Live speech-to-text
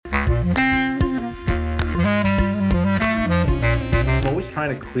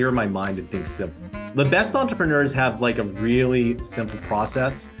trying to clear my mind and think simple. The best entrepreneurs have like a really simple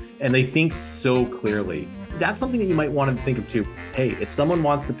process and they think so clearly. That's something that you might want to think of too. Hey, if someone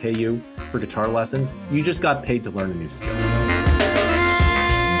wants to pay you for guitar lessons, you just got paid to learn a new skill.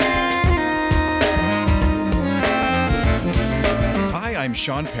 Hi, I'm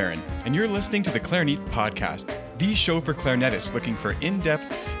Sean Perrin, and you're listening to the Clarinet Podcast, the show for clarinetists looking for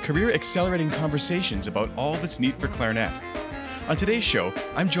in-depth, career-accelerating conversations about all that's neat for clarinet. On today's show,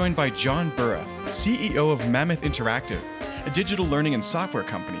 I'm joined by John Bura, CEO of Mammoth Interactive, a digital learning and software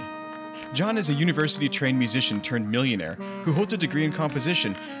company. John is a university-trained musician turned millionaire who holds a degree in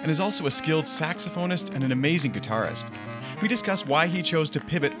composition and is also a skilled saxophonist and an amazing guitarist. We discuss why he chose to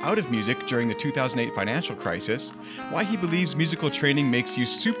pivot out of music during the 2008 financial crisis, why he believes musical training makes you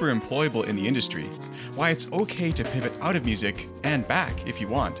super employable in the industry, why it's okay to pivot out of music and back if you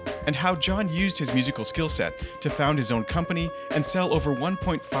want, and how John used his musical skill set to found his own company and sell over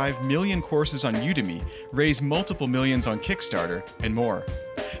 1.5 million courses on Udemy, raise multiple millions on Kickstarter, and more.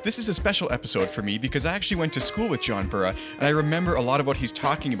 This is a special episode for me because I actually went to school with John Bura, and I remember a lot of what he's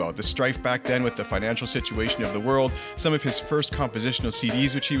talking about, the strife back then with the financial situation of the world, some of his first compositional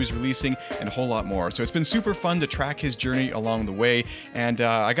CDs which he was releasing, and a whole lot more. So it's been super fun to track his journey along the way, and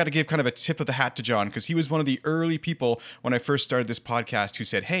I got to give kind of a tip of the hat to John because he was one of the early people when I first started this podcast who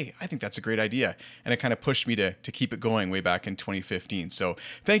said, hey, I think that's a great idea, and it kind of pushed me to keep it going way back in 2015. So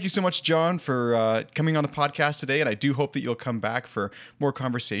thank you so much, John, for coming on the podcast today, and I do hope that you'll come back for more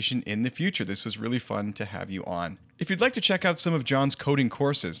conversation in the future. This was really fun to have you on. If you'd like to check out some of John's coding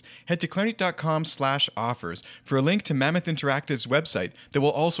courses, head to clarinet.com/offers for a link to Mammoth Interactive's website that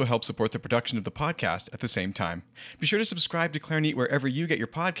will also help support the production of the podcast at the same time. Be sure to subscribe to Clarinet wherever you get your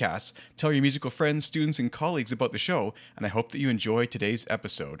podcasts, tell your musical friends, students, and colleagues about the show, and I hope that you enjoy today's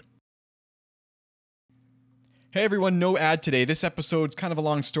episode. Hey everyone, no ad today. This episode's kind of a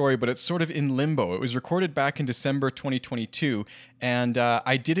long story, but it's sort of in limbo. It was recorded back in December 2022, and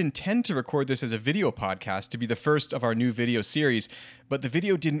I did intend to record this as a video podcast to be the first of our new video series, but the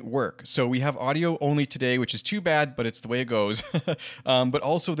video didn't work. So we have audio only today, which is too bad, but it's the way it goes. But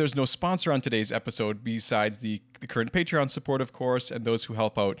also there's no sponsor on today's episode besides the current Patreon support, of course, and those who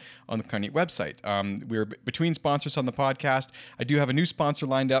help out on the Clarinet website. We're between sponsors on the podcast. I do have a new sponsor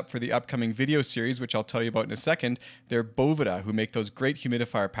lined up for the upcoming video series, which I'll tell you about in a second. They're Bura, who make those great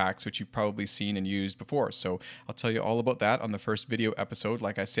humidifier packs, which you've probably seen and used before. So I'll tell you all about that on the first video episode,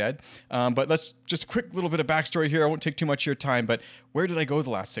 like I said. But let's just a quick little bit of backstory here. I won't take too much of your time, but where did I go the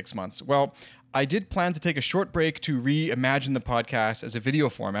last 6 months? Well, I did plan to take a short break to reimagine the podcast as a video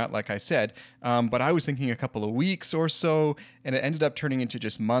format, like I said, but I was thinking a couple of weeks or so, and it ended up turning into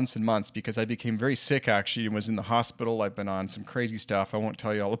just months and months because I became very sick, actually, and was in the hospital. I've been on some crazy stuff. I won't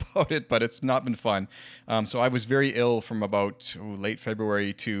tell you all about it, but it's not been fun. So I was very ill from about late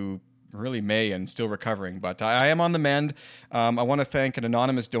February to really May and still recovering, but I am on the mend. I want to thank an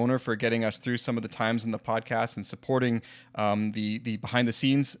anonymous donor for getting us through some of the times in the podcast and supporting the behind the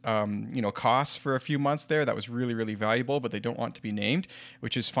scenes costs for a few months there. That was really, really valuable, but they don't want to be named,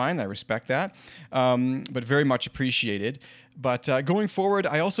 which is fine. I respect that, but very much appreciated. But going forward,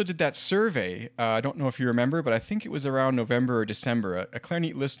 I also did that survey. I don't know if you remember, but I think it was around November or December, a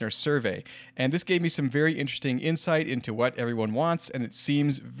Clarinet listener survey. And this gave me some very interesting insight into what everyone wants. And it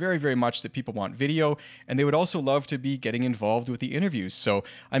seems very, very much that people want video. And they would also love to be getting involved with the interviews. So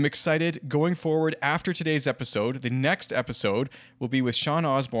I'm excited going forward after today's episode. The next episode will be with Sean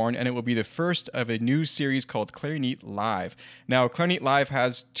Osborne, and it will be the first of a new series called Clarinet Live. Now, Clarinet Live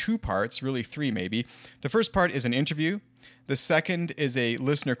has two parts, really three maybe. The first part is an interview. The second is a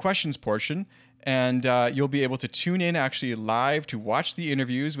listener questions portion, and you'll be able to tune in actually live to watch the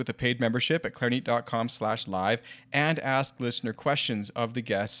interviews with a paid membership at clarinet.com/live and ask listener questions of the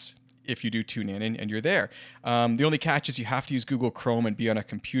guests if you do tune in and you're there. The only catch is you have to use Google Chrome and be on a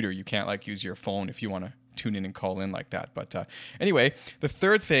computer. You can't use your phone if you want to tune in and call in like that. But anyway, the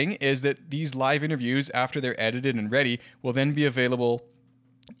third thing is that these live interviews, after they're edited and ready, will then be available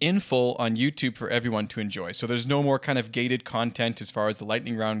in full on YouTube for everyone to enjoy. So there's no more kind of gated content as far as the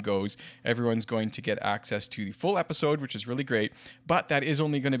lightning round goes. Everyone's going to get access to the full episode, which is really great. But that is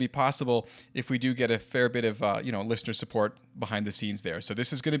only going to be possible if we do get a fair bit of listener support behind the scenes there. So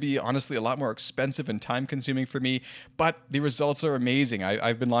this is going to be honestly a lot more expensive and time consuming for me, but the results are amazing.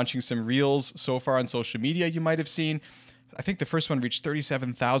 I've been launching some reels so far on social media you might have seen. I think the first one reached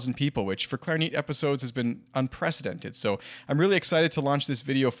 37,000 people, which for Clarinet episodes has been unprecedented. So I'm really excited to launch this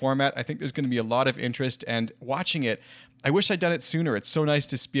video format. I think there's going to be a lot of interest, and watching it, I wish I'd done it sooner. It's so nice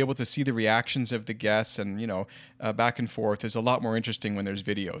to be able to see the reactions of the guests and, back and forth is a lot more interesting when there's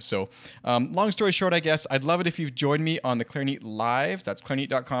video. So long story short, I guess, I'd love it if you've joined me on the Clarinet Live. That's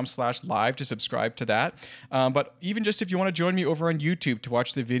clarinet.com/live to subscribe to that. But even just if you want to join me over on YouTube to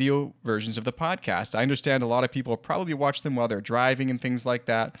watch the video versions of the podcast. I understand a lot of people probably watch them while they're driving and things like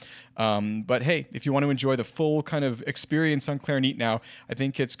that. But hey, if you want to enjoy the full kind of experience on Clarinet now, I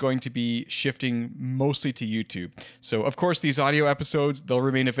think it's going to be shifting mostly to YouTube. So of course, these audio episodes, they'll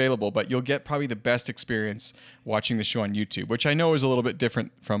remain available, but you'll get probably the best experience watching the show on YouTube, which I know is a little bit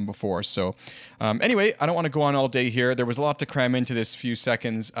different from before. So anyway, I don't want to go on all day here. There was a lot to cram into this few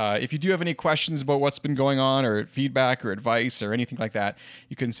seconds. If you do have any questions about what's been going on or feedback or advice or anything like that,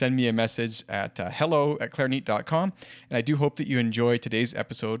 you can send me a message at hello@clarinet.com. And I do hope that you enjoy today's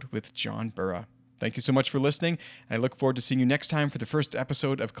episode with John Bura. Thank you so much for listening, and I look forward to seeing you next time for the first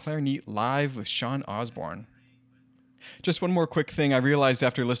episode of Clarinet Live with Sean Osborne. Just one more quick thing. I realized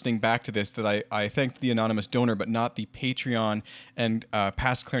after listening back to this that I thanked the anonymous donor, but not the Patreon and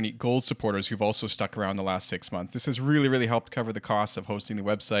past Clarinet Gold supporters who've also stuck around the last 6 months. This has really, really helped cover the costs of hosting the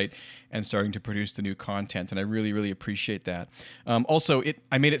website and starting to produce the new content, and I really, really appreciate that. Also,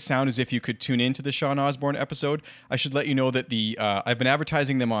 I made it sound as if you could tune into the Sean Osborne episode. I should let you know that I've been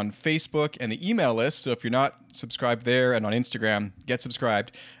advertising them on Facebook and the email list, so if you're not subscribed there, and on Instagram, get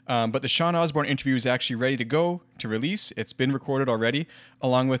subscribed. But the Sean Osborne interview is actually ready to go to release. It's been recorded already,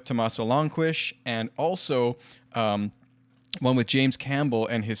 along with Tommaso Lonquish, and also one with James Campbell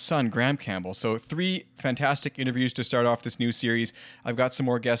and his son, Graham Campbell. So 3 fantastic interviews to start off this new series. I've got some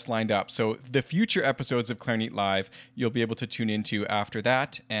more guests lined up. So the future episodes of Clarinet Live, you'll be able to tune into after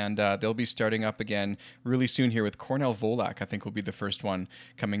that. And they'll be starting up again really soon here with Cornel Volak. I think will be the first one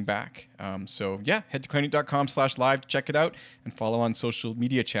coming back. So yeah, head to clarinet.com/live to check it out and follow on social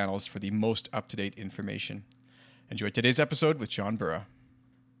media channels for the most up-to-date information. Enjoy today's episode with John Bura.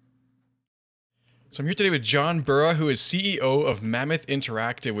 So I'm here today with John Bura, who is CEO of Mammoth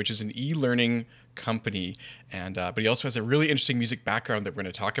Interactive, which is an e-learning company. And but he also has a really interesting music background that we're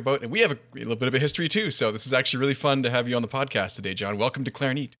going to talk about. And we have a little bit of a history too. So this is actually really fun to have you on the podcast today, John. Welcome to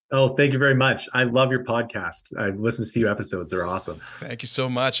Clarinet. Oh, thank you very much. I love your podcast. I've listened to a few episodes. They're awesome. Thank you so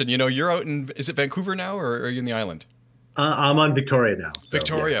much. And you're out is it Vancouver now, or are you in the island? I'm on Victoria now. So,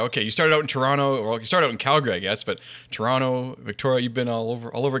 Victoria, yeah. Okay. You started out in Toronto, well, you started out in Calgary, I guess, but Toronto, Victoria, you've been all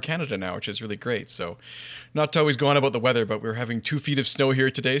over Canada now, which is really great. So, not to always go on about the weather, but we're having 2 feet of snow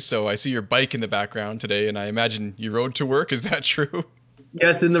here today. So I see your bike in the background today, and I imagine you rode to work. Is that true?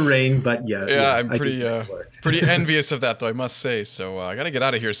 Yes, in the rain, but yeah. Yeah, I'm pretty envious of that, though, I must say. So I got to get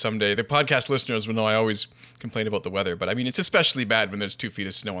out of here someday. The podcast listeners will know I always complain about the weather, but I mean, it's especially bad when there's 2 feet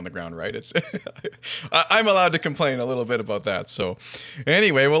of snow on the ground, right? It's I'm allowed to complain a little bit about that. So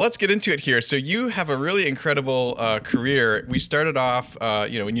anyway, well, let's get into it here. So you have a really incredible career. We started off,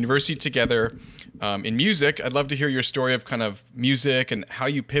 in university together. In music, I'd love to hear your story of kind of music and how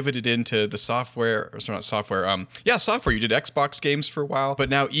you pivoted into the software. Software. You did Xbox games for a while, but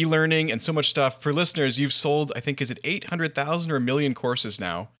now e-learning and so much stuff. For listeners, you've sold, I think, is it 800,000 or 1 million courses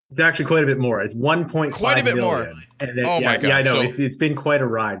now? It's actually quite a bit more. It's 1.5 quite a bit million. More. And then, my God. Yeah, I know. So, it's been quite a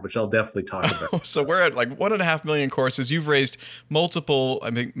ride, which I'll definitely talk about. So we're at like 1.5 million courses. You've raised multiple,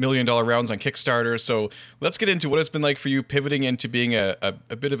 I think, $1 million rounds on Kickstarter. So let's get into what it's been like for you pivoting into being a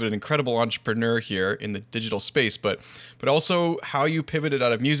bit of an incredible entrepreneur here in the digital space, but also how you pivoted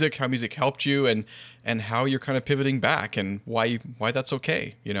out of music, how music helped you, and how you're kind of pivoting back and why that's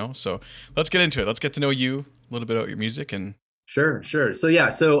okay, So let's get into it. Let's get to know you a little bit about your music and. Sure. So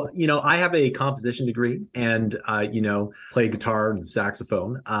I have a composition degree and play guitar and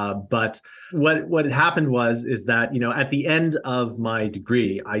saxophone. But what happened is that at the end of my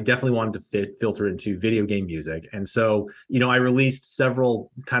degree, I definitely wanted to filter into video game music, and so I released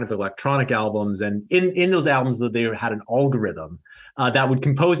several kind of electronic albums, and in those albums that they had an algorithm that would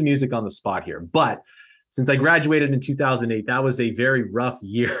compose music on the spot here, but. Since I graduated in 2008, that was a very rough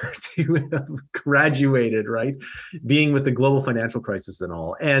year to have graduated, right? Being with the global financial crisis and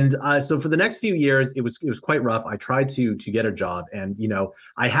all. And so for the next few years, it was quite rough. I tried to get a job, and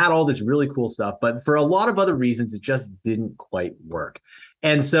I had all this really cool stuff, but for a lot of other reasons, it just didn't quite work.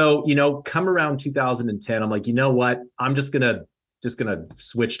 And so, come around 2010, I'm like, you know what? I'm just gonna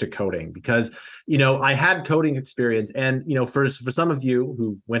switch to coding because, I had coding experience. And, for some of you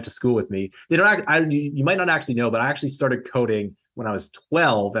who went to school with me, you might not actually know, but I actually started coding when I was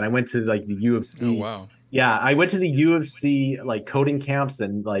 12 and I went to like the U of C. Oh, wow. Yeah, I went to the U of C like coding camps,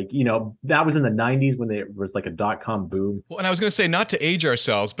 and like, that was in the 90s when there was like a dot-com boom. Well, and I was going to say, not to age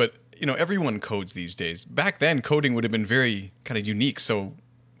ourselves, but everyone codes these days. Back then, coding would have been very kind of unique. So,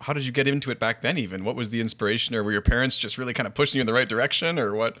 how did you get into it back then? Even what was the inspiration, or were your parents just really kind of pushing you in the right direction,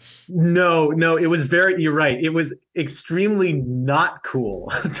 or what? No, it was you're right. It was extremely not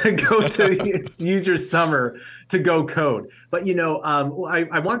cool to go to use your summer to go code. But,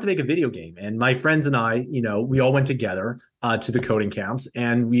 I wanted to make a video game, and my friends and I, we all went together to the coding camps,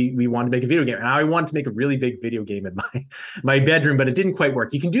 and we wanted to make a video game. And I wanted to make a really big video game in my bedroom, but it didn't quite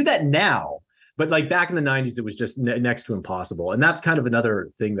work. You can do that now. But like back in the 90s, it was just next to impossible. And that's kind of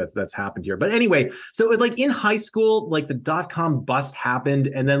another thing that's happened here. But anyway, so like in high school, like the dot-com bust happened,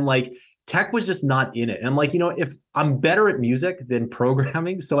 and then like tech was just not in it. And I'm like, if I'm better at music than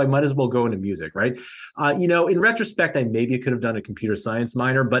programming, so I might as well go into music, right? In retrospect, I maybe could have done a computer science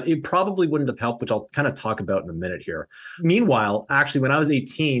minor, but it probably wouldn't have helped, which I'll kind of talk about in a minute here. Meanwhile, actually, when I was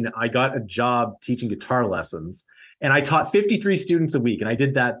 18, I got a job teaching guitar lessons. And I taught 53 students a week, and I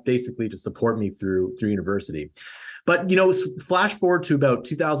did that basically to support me through university. But flash forward to about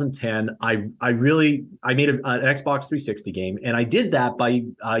 2010, I made an Xbox 360 game, and I did that by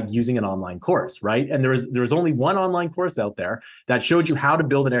using an online course, right? And there was only one online course out there that showed you how to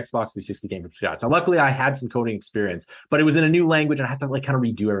build an Xbox 360 game from scratch. Now, luckily, I had some coding experience, but it was in a new language, and I had to like kind of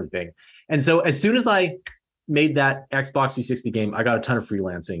redo everything. And so as soon as I made that Xbox 360 game, I got a ton of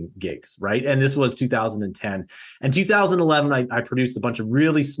freelancing gigs, right? And this was 2010. And 2011, I produced a bunch of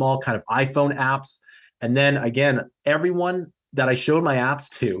really small kind of iPhone apps. And then again, everyone that I showed my apps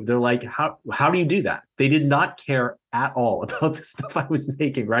to, they're like, how do you do that? They did not care at all about the stuff I was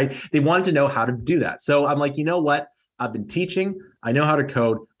making, right? They wanted to know how to do that. So I'm like, you know what? I've been teaching. I know how to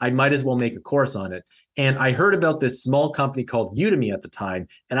code. I might as well make a course on it. And I heard about this small company called Udemy at the time,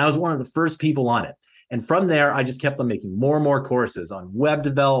 and I was one of the first people on it. And from there, I just kept on making more and more courses on web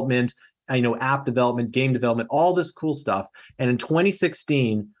development, app development, game development, all this cool stuff. And in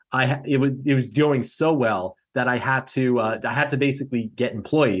 2016, it was doing so well that I had to basically get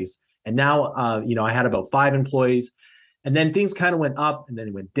employees. And now, I had about 5 employees. And then things kind of went up, and then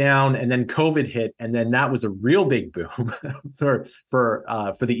it went down, and then COVID hit, and then that was a real big boom for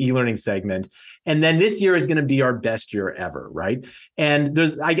the e-learning segment. And then this year is going to be our best year ever, right? And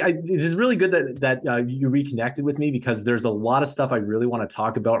this is really good that you reconnected with me, because there's a lot of stuff I really want to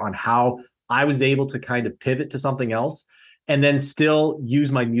talk about on how I was able to kind of pivot to something else, and then still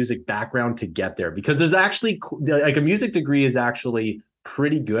use my music background to get there. Because there's actually like a music degree is actually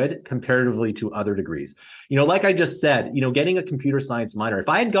pretty good comparatively to other degrees. Like I just said, getting a computer science minor, if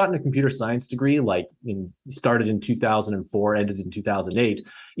I had gotten a computer science degree, like started in 2004, ended in 2008,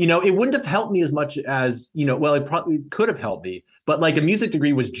 it wouldn't have helped me as much as, well, it probably could have helped me, but like a music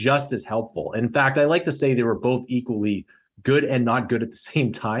degree was just as helpful. In fact, I like to say they were both equally good and not good at the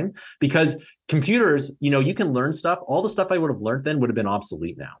same time, because computers, you can learn stuff. All the stuff I would have learned then would have been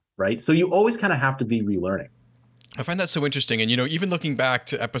obsolete now, right? So you always kind of have to be relearning. I find that so interesting. And, even looking back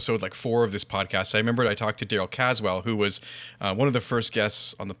to episode like 4 of this podcast, I remembered I talked to Daryl Caswell, who was one of the first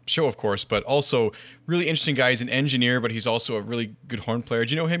guests on the show, of course, but also really interesting guy. He's an engineer, but he's also a really good horn player.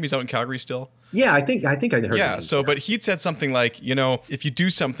 Do you know him? He's out in Calgary still. Yeah, I think I heard. Yeah. So, but he'd said something like, if you do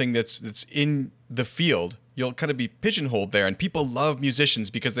something that's in the field, you'll kind of be pigeonholed there. And people love musicians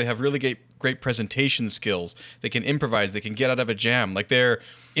because they have really great presentation skills. They can improvise. They can get out of a jam. Like, they're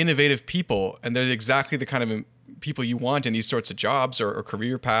innovative people, and they're exactly the kind of people you want in these sorts of jobs or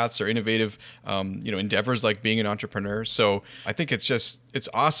career paths or innovative, endeavors like being an entrepreneur. So I think it's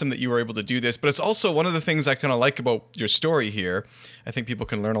awesome that you were able to do this, but it's also one of the things I kind of like about your story here. I think people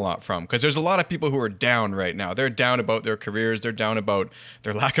can learn a lot from, because there's a lot of people who are down right now. They're down about their careers. They're down about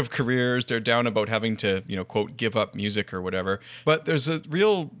their lack of careers. They're down about having to, quote, give up music or whatever. But there's a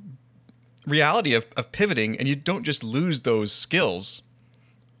real reality of pivoting, and you don't just lose those skills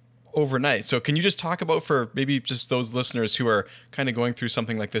overnight. So can you just talk about, for maybe just those listeners who are kind of going through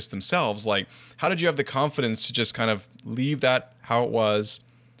something like this themselves, like, how did you have the confidence to just kind of leave that how it was,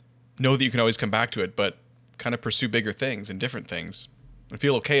 know that you can always come back to it, but kind of pursue bigger things and different things and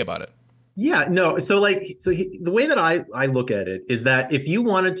feel okay about it? Yeah, no. So the way that I look at it is that if you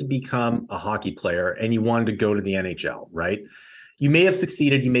wanted to become a hockey player and you wanted to go to the NHL, right? You may have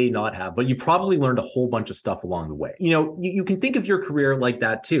succeeded, you may not have, but you probably learned a whole bunch of stuff along the way. You can think of your career like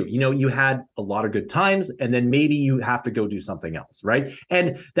that too. You had a lot of good times, and then maybe you have to go do something else, right?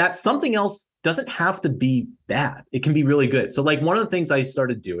 And that something else doesn't have to be bad. It can be really good. So like one of the things I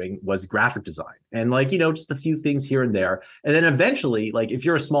started doing was graphic design and like, just a few things here and there. And then eventually, like if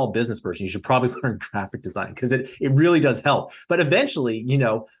you're a small business person, you should probably learn graphic design because it really does help. But eventually,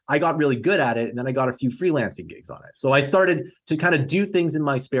 I got really good at it and then I got a few freelancing gigs on it. So I started to kind of do things in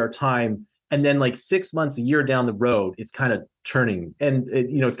my spare time. And then like 6 months, a year down the road, it's kind of turning and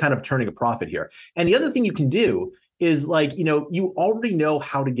it's kind of turning a profit here. And the other thing you can do is like, you already know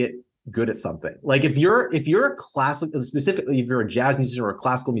how to get good at something. Like if you're a classic, specifically if you're a jazz musician or a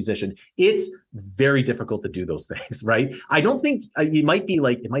classical musician, it's very difficult to do those things, right? I don't think it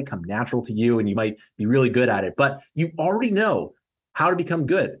might come natural to you and you might be really good at it, but you already know how to become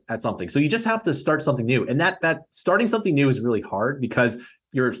good at something. So you just have to start something new. And that starting something new is really hard because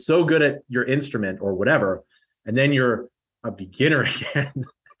you're so good at your instrument or whatever, and then you're a beginner again,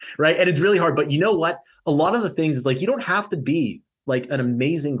 right? And it's really hard. But you know what? A lot of the things is like you don't have to be like an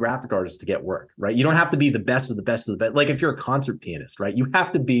amazing graphic artist to get work, right? You don't have to be the best of the best of the best. Like if you're a concert pianist, right? You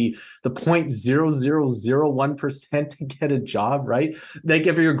have to be the 0.0001% to get a job, right? Like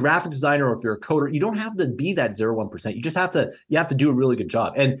if you're a graphic designer or if you're a coder, you don't have to be that 0.01%. You have to do a really good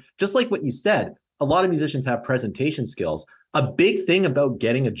job. And just like what you said, a lot of musicians have presentation skills. A big thing about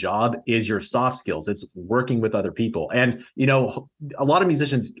getting a job is your soft skills. It's working with other people. And, a lot of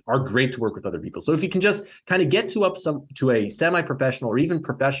musicians are great to work with other people. So if you can just kind of get to a semi-professional or even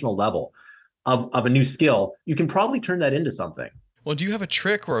professional level of a new skill, you can probably turn that into something. Well, do you have a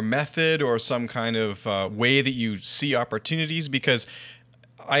trick or a method or some kind of way that you see opportunities? Because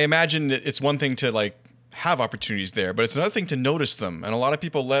I imagine that it's one thing to like have opportunities there, but it's another thing to notice them. And a lot of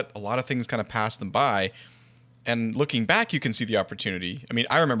people let a lot of things kind of pass them by. And looking back, you can see the opportunity. I mean,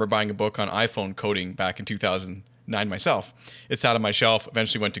 I remember buying a book on iPhone coding back in 2009 myself. It sat on my shelf,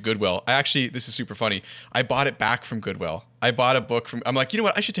 eventually went to Goodwill. This is super funny. I bought it back from Goodwill. I bought a book I'm like, you know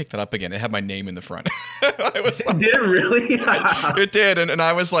what? I should take that up again. It had my name in the front. I was like, did it really? It did. And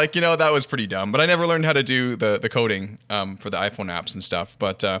I was like, that was pretty dumb. But I never learned how to do the coding for the iPhone apps and stuff.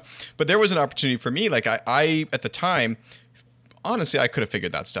 But there was an opportunity for me. Like I at the time, honestly, I could have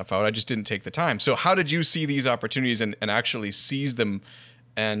figured that stuff out. I just didn't take the time. So how did you see these opportunities and actually seize them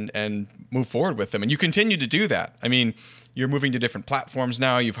and move forward with them? And you continue to do that. I mean, you're moving to different platforms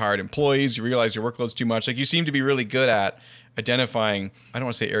now. You've hired employees. You realize your workload's too much. Like you seem to be really good at identifying, I don't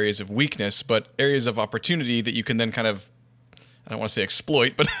want to say areas of weakness, but areas of opportunity that you can then kind of, I don't want to say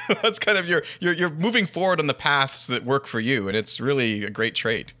exploit, but that's kind of you're moving forward on the paths that work for you. And it's really a great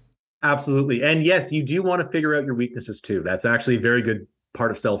trait. Absolutely. And yes, you do want to figure out your weaknesses too. That's actually a very good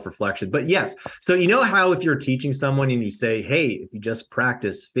part of self-reflection. But yes, so you know how if you're teaching someone and you say, hey, if you just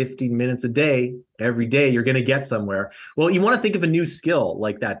practice 15 minutes a day, every day, you're going to get somewhere. Well, you want to think of a new skill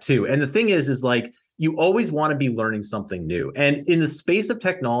like that too. And the thing is like, you always want to be learning something new. And in the space of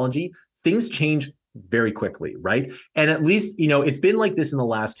technology, things change very quickly, right? And at least, it's been like this in the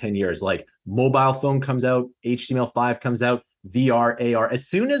last 10 years, like mobile phone comes out, HTML5 comes out, VR, AR, as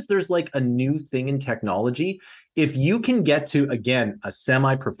soon as there's like a new thing in technology, if you can get to, again, a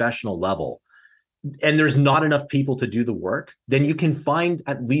semi-professional level and there's not enough people to do the work, then you can find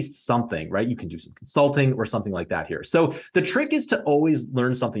at least something, right? You can do some consulting or something like that here. So the trick is to always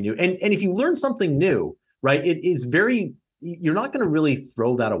learn something new. And if you learn something new, right, you're not going to really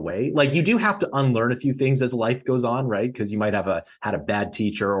throw that away. Like you do have to unlearn a few things as life goes on, right? Because you might have had a bad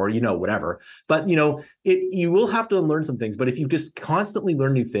teacher or, whatever. But, you will have to unlearn some things. But if you just constantly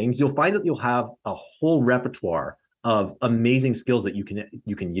learn new things, you'll find that you'll have a whole repertoire of amazing skills that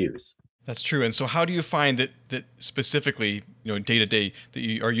you can use. That's true. And so how do you find that specifically, day to day, that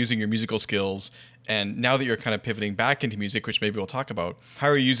you are using your musical skills? And now that you're kind of pivoting back into music, which maybe we'll talk about, how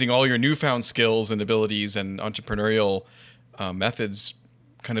are you using all your newfound skills and abilities and entrepreneurial methods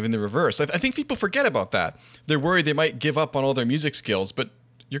kind of in the reverse? I think people forget about that. They're worried they might give up on all their music skills, but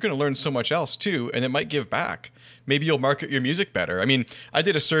you're going to learn so much else too, and it might give back. Maybe you'll market your music better. I mean, I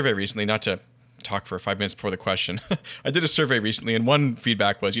did a survey recently, not to talk for 5 minutes before the question. I did a survey recently, and one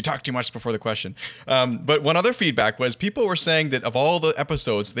feedback was, you talk too much before the question. But one other feedback was people were saying that of all the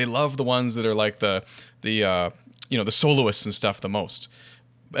episodes, they love the ones that are like the soloists and stuff the most.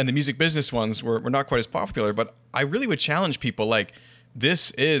 And the music business ones were not quite as popular, but I really would challenge people, like,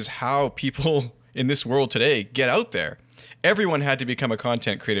 this is how people in this world today get out there. Everyone had to become a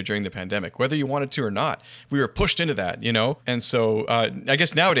content creator during the pandemic, whether you wanted to or not. We were pushed into that, And so I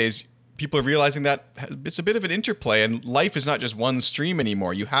guess nowadays people are realizing that it's a bit of an interplay, and life is not just one stream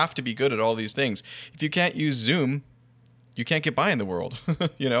anymore. You have to be good at all these things. If you can't use Zoom, you can't get by in the world,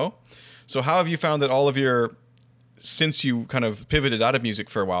 So how have you found that since you kind of pivoted out of music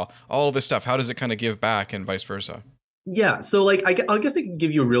for a while, all of this stuff, how does it kind of give back and vice versa? Yeah. So, like, I guess I can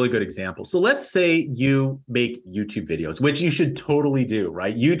give you a really good example. So, let's say you make YouTube videos, which you should totally do,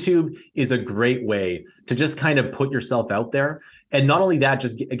 right? YouTube is a great way to just kind of put yourself out there. And not only that,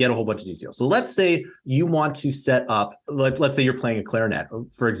 just get a whole bunch of details. So, let's say you want to set up, let's say you're playing a clarinet,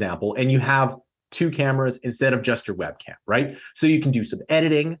 for example, and you have two cameras instead of just your webcam, right? So, you can do some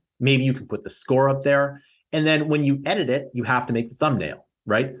editing. Maybe you can put the score up there. And then when you edit it, you have to make the thumbnail,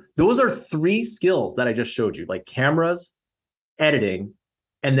 right? Those are three skills that I just showed you, like cameras, editing,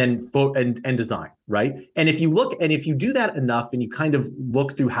 and then and design, right? And if you look and if you do that enough and you kind of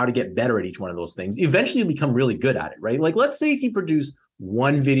look through how to get better at each one of those things, eventually you'll become really good at it, right? Like let's say if you produce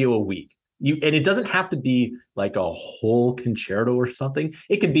one video a week, and it doesn't have to be like a whole concerto or something.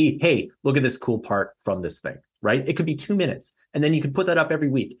 It could be, hey, look at this cool part from this thing, right? It could be 2 minutes, and then you can put that up every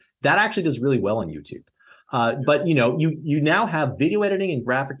week. That actually does really well on YouTube. But you now have video editing and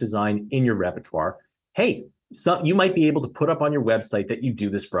graphic design in your repertoire. Hey, so you might be able to put up on your website that you do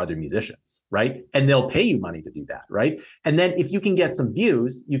this for other musicians, right? And they'll pay you money to do that, right? And then if you can get some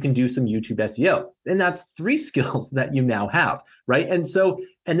views, you can do some YouTube SEO. And that's three skills that you now have, right? And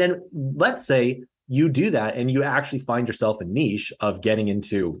then let's say you do that and you actually find yourself a niche of getting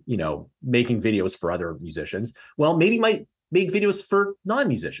into, making videos for other musicians. Well, maybe you might make videos for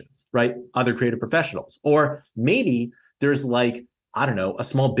non-musicians, right? Other creative professionals. Or maybe there's like, I don't know, a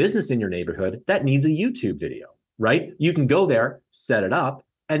small business in your neighborhood that needs a YouTube video, right? You can go there, set it up,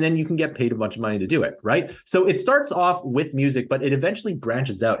 and then you can get paid a bunch of money to do it, right? So it starts off with music, but it eventually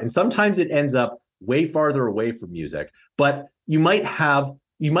branches out. And sometimes it ends up way farther away from music, but you might have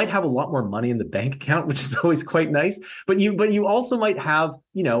a lot more money in the bank account, which is always quite nice. But you also might have,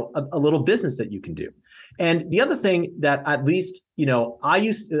 a little business that you can do. And the other thing that at least, I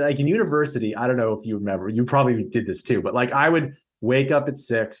used to, like in university, I don't know if you remember, you probably did this too, but like I would wake up at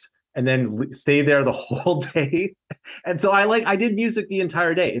 6 and then stay there the whole day. And so I did music the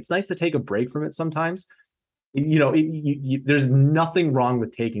entire day. It's nice to take a break from it sometimes. There's nothing wrong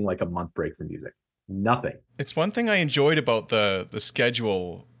with taking like a month break from music. Nothing. It's one thing I enjoyed about the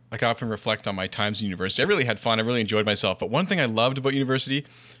schedule. Like I often reflect on my times in university. I really had fun. I really enjoyed myself. But one thing I loved about university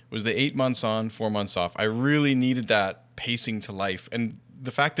was the 8 months on, 4 months off. I really needed that pacing to life. And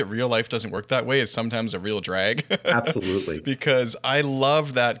the fact that real life doesn't work that way is sometimes a real drag. Absolutely. Because I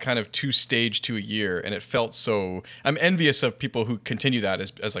love that kind of 2-stage to a year. And it felt so, I'm envious of people who continue that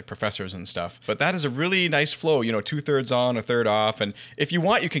as like professors and stuff. But that is a really nice flow, 2/3 on, a third off. And if you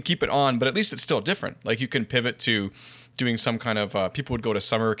want, you can keep it on, but at least it's still different. Like you can pivot to doing some kind of, people would go to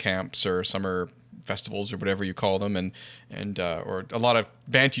summer camps or summer festivals or whatever you call them, and or a lot of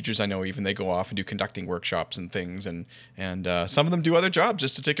band teachers I know, even they go off and do conducting workshops and things, and some of them do other jobs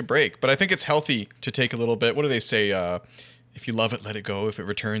just to take a break. But I think it's healthy to take a little bit. What do they say? If you love it, let it go. If it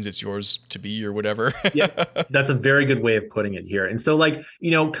returns, it's yours to be, or whatever. Yeah, that's a very good way of putting it here. And so, like,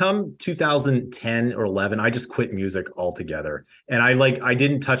 come 2010 or 11, I just quit music altogether. And I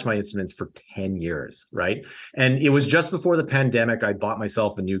didn't touch my instruments for 10 years, right? And it was just before the pandemic, I bought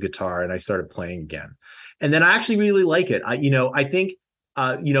myself a new guitar and I started playing again. And then I actually really like it. I think,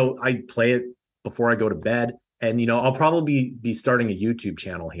 I play it before I go to bed. And, I'll probably be starting a YouTube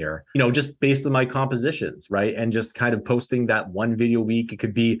channel here, just based on my compositions, right? And just kind of posting that one video a week. It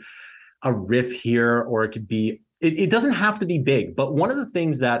could be a riff here, or it could be, it doesn't have to be big. But one of the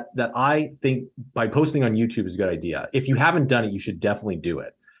things that I think by posting on YouTube is a good idea. If you haven't done it, you should definitely do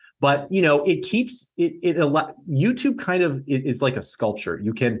it. But, it keeps YouTube kind of is like a sculpture.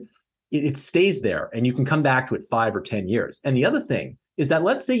 It stays there and you can come back to it 5 or 10 years. And the other thing is that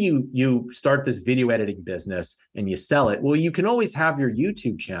let's say you start this video editing business and you sell it. Well, you can always have your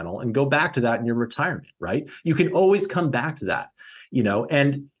YouTube channel and go back to that in your retirement, right? You can always come back to that,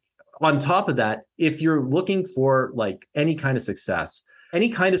 and on top of that, if you're looking for like any kind of success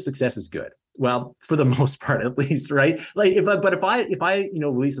is good. Well, for the most part, at least, right? Like if I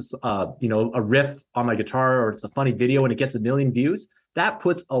release a riff on my guitar, or it's a funny video and it gets 1 million views, that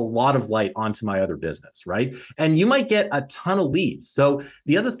puts a lot of light onto my other business, right? And you might get a ton of leads. So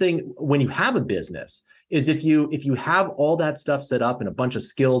the other thing when you have a business is if you have all that stuff set up and a bunch of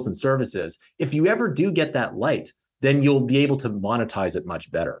skills and services, if you ever do get that light, then you'll be able to monetize it much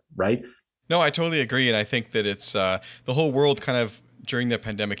better, right? No, I totally agree. And I think that it's the whole world kind of during the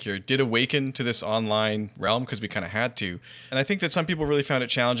pandemic here did awaken to this online realm because we kind of had to. And I think that some people really found it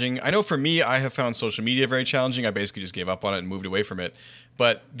challenging. I know for me, I have found social media very challenging. I basically just gave up on it and moved away from it.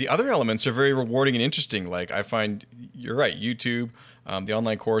 But the other elements are very rewarding and interesting. Like I find, you're right, YouTube, the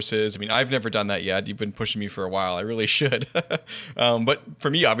online courses. I mean, I've never done that yet. You've been pushing me for a while. I really should. But for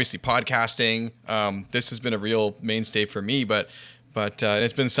me, obviously, podcasting, this has been a real mainstay for me. But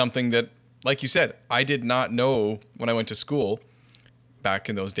it's been something that like you said, I did not know when I went to school back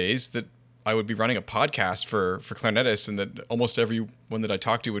in those days that I would be running a podcast for clarinetists, and that almost everyone that I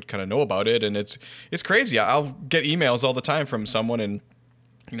talked to would kind of know about it. And it's crazy. I'll get emails all the time from someone in,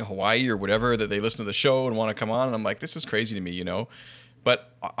 Hawaii or whatever, that they listen to the show and want to come on. And I'm like, this is crazy to me.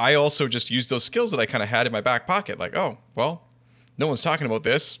 But I also just used those skills that I kind of had in my back pocket. Like, oh, well, no one's talking about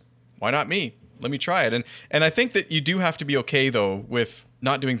this. Why not me? Let me try it. And I think that you do have to be okay, though, with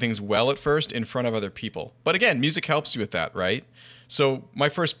not doing things well at first in front of other people. But again, music helps you with that, right? So my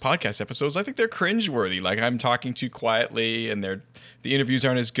first podcast episodes, I think they're cringeworthy. Like, I'm talking too quietly, and the interviews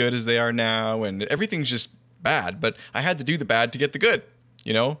aren't as good as they are now, and everything's just bad. But I had to do the bad to get the good,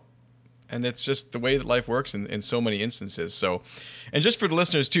 And it's just the way that life works in so many instances. So, and just for the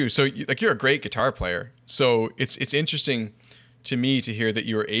listeners too, so you're a great guitar player. So it's interesting to me to hear that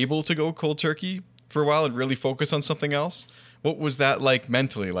you were able to go cold turkey for a while and really focus on something else. What was that like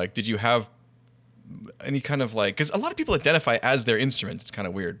mentally? Like, did you have any kind of like, because a lot of people identify as their instrument. It's kind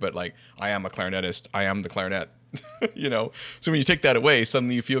of weird, but like, I am a clarinetist. I am the clarinet, So when you take that away,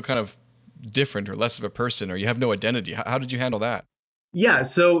 suddenly you feel kind of different or less of a person, or you have no identity. How did you handle that? Yeah,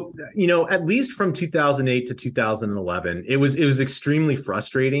 so at least from 2008 to 2011, it was extremely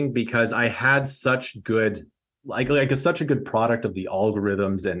frustrating because I had such good such a good product of the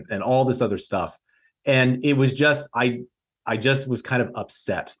algorithms and all this other stuff, and it was just I just was kind of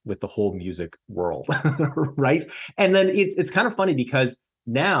upset with the whole music world, right? And then it's kind of funny because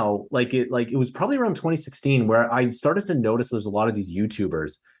now it was probably around 2016 where I started to notice there's a lot of these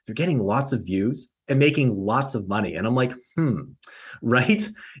YouTubers, they're getting lots of views and making lots of money, and I'm like, right?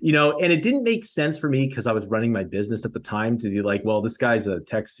 And it didn't make sense for me because I was running my business at the time to be like, well, this guy's a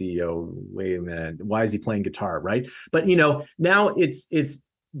tech CEO. Wait a minute, why is he playing guitar, right? But now it's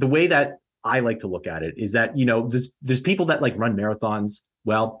the way that I like to look at it is that there's people that like run marathons.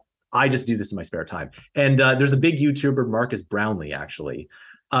 Well, I just do this in my spare time. And there's a big YouTuber, Marcus Brownlee, actually.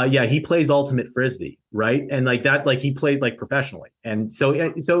 Yeah, he plays ultimate frisbee, right? And like that, like he played like professionally. And so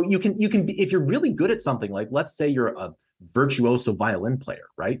you can be, if you're really good at something, like let's say you're a virtuoso violin player,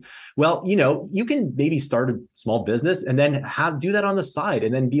 right? Well, you can maybe start a small business and then do that on the side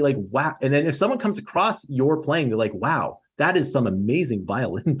and then be like, wow. And then if someone comes across your playing, they're like, wow, that is some amazing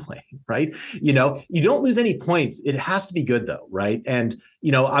violin playing, right? You don't lose any points. It has to be good though, right? And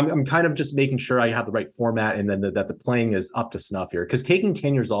I'm kind of just making sure I have the right format and then that the playing is up to snuff here. Because taking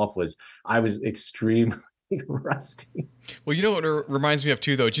 10 years off I was extremely rusty. Well, you know what it reminds me of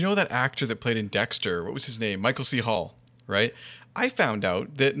too, though? Do you know that actor that played in Dexter? What was his name? Michael C. Hall, right? I found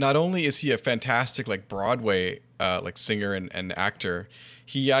out that not only is he a fantastic like Broadway like singer and actor,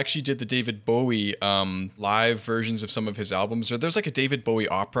 he actually did the David Bowie live versions of some of his albums. Or there's like a David Bowie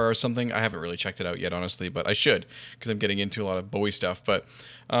opera or something. I haven't really checked it out yet, honestly, but I should because I'm getting into a lot of Bowie stuff. But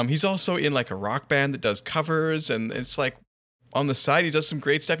he's also in like a rock band that does covers, and it's like on the side he does some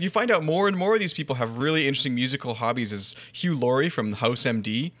great stuff. You find out more and more of these people have really interesting musical hobbies. As Hugh Laurie from House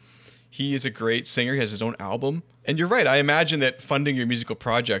MD, he is a great singer. He has his own album. And you're right. I imagine that funding your musical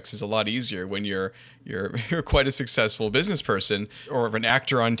projects is a lot easier when you're quite a successful business person or an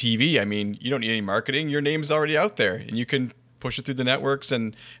actor on TV. I mean, you don't need any marketing. Your name's already out there, and you can push it through the networks,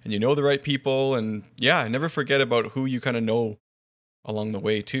 and you know the right people. And yeah, never forget about who you kind of know along the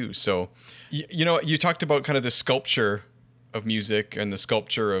way too. So, you talked about kind of the sculpture of music and the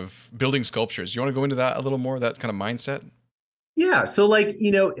sculpture of building sculptures. You want to go into that a little more, that kind of mindset? Yeah, so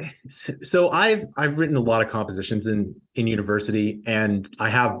so I've written a lot of compositions in university, and I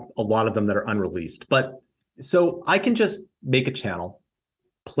have a lot of them that are unreleased. But so I can just make a channel,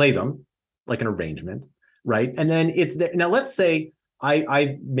 play them like an arrangement, right? And then it's there. Now let's say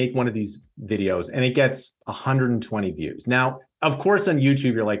I make one of these videos and it gets 120 views. Now, of course, on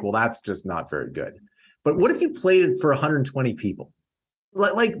YouTube you're like, well, that's just not very good. But what if you played it for 120 people?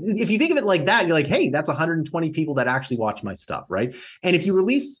 Like if you think of it like that, you're like, hey, that's 120 people that actually watch my stuff, right? And if you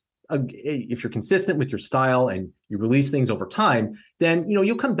if you're consistent with your style and you release things over time, then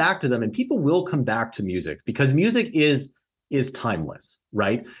you'll come back to them, and people will come back to music because music is timeless,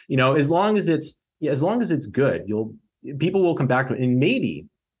 right? As long as it's good, people will come back to it, and maybe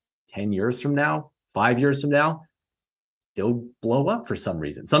 10 years from now, 5 years from now, it'll blow up for some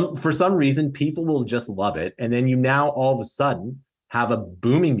reason. For some reason, people will just love it, and then you now all of a sudden have a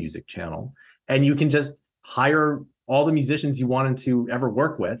booming music channel, and you can just hire all the musicians you wanted to ever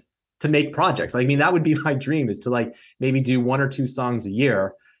work with to make projects. I mean, that would be my dream, is to like maybe do 1 or 2 songs a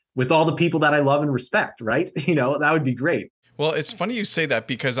year with all the people that I love and respect, right? That would be great. Well, it's funny you say that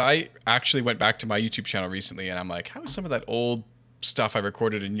because I actually went back to my YouTube channel recently, and I'm like, how is some of that old stuff I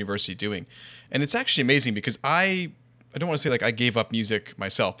recorded in university doing? And it's actually amazing because I I don't want to say like I gave up music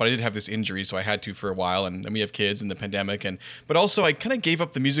myself, but I did have this injury, so I had to for a while, and then we have kids and the pandemic, but also I kind of gave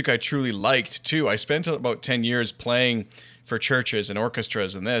up the music I truly liked too. I spent about 10 years playing for churches and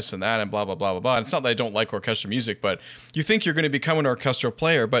orchestras and this and that and blah blah blah blah blah. And it's not that I don't like orchestral music, but you think you're going to become an orchestral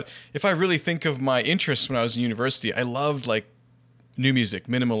player, but if I really think of my interests when I was in university, I loved like new music,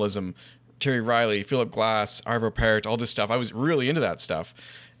 minimalism, Terry Riley, Philip Glass, Arvo Pärt, all this stuff. I was really into that stuff,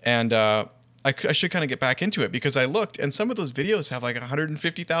 and I should kind of get back into it because I looked and some of those videos have like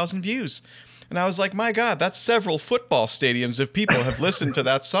 150,000 views. And I was like, my God, that's several football stadiums of people have listened to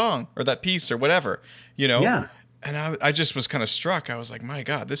that song or that piece or whatever, you know? Yeah. And I just was kind of struck. I was like, my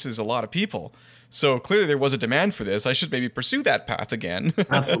God, this is a lot of people. So clearly there was a demand for this. I should maybe pursue that path again.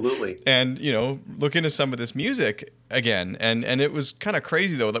 Absolutely. And, you know, look into some of this music again. And it was kind of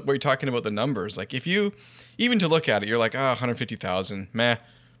crazy though, that we're talking about the numbers. Like if you, even to look at it, you're like, 150,000, meh.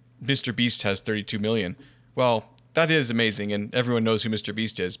 Mr. Beast has 32 million. Well, that is amazing, and everyone knows who Mr.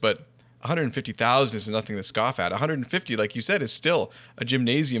 Beast is, but 150,000 is nothing to scoff at. 150, like you said, is still a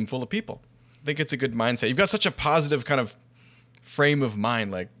gymnasium full of people. I think it's a good mindset. You've got such a positive kind of frame of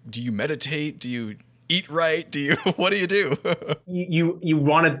mind. Like, do you meditate? Do you eat right? What do you do? you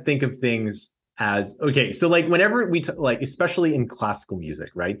want to think of things as, okay, so like whenever like, especially in classical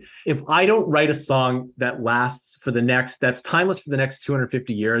music, right? If I don't write a song that lasts that's timeless for the next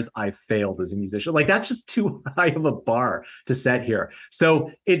 250 years, I failed as a musician. Like that's just too high of a bar to set here.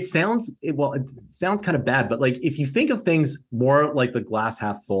 So it sounds kind of bad, but like if you think of things more like the glass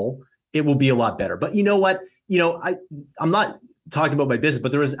half full, it will be a lot better. But you know what? I'm not talking about my business,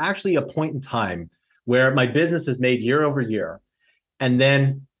 but there was actually a point in time where my business has made year over year. And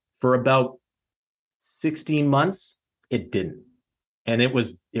then for about 16 months, it didn't. And it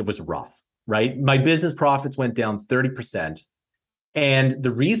was rough, right? My business profits went down 30%. And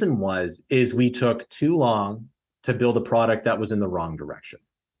the reason is we took too long to build a product that was in the wrong direction.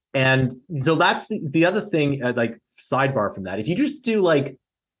 And so that's the other thing, like sidebar from that. If you just do like,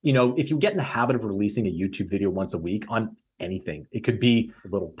 if you get in the habit of releasing a YouTube video once a week on anything, it could be a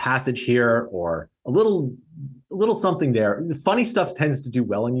little passage here or a little something there. The funny stuff tends to do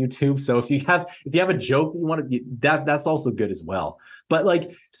well on YouTube. So if you have a joke that you want to, that's also good as well. But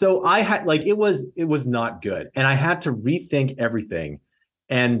like, so I had like, it was not good. And I had to rethink everything.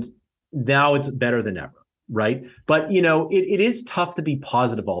 And now it's better than ever. Right. But it is tough to be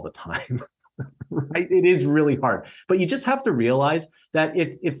positive all the time. Right. It is really hard, but you just have to realize that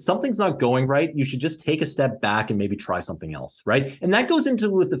if something's not going right, you should just take a step back and maybe try something else. Right. And that goes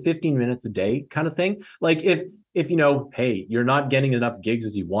into with the 15 minutes a day kind of thing. Like if hey, you're not getting enough gigs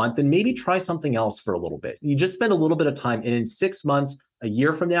as you want, then maybe try something else for a little bit. You just spend a little bit of time, and in 6 months, a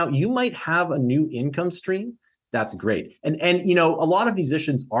year from now, you might have a new income stream. That's great. And a lot of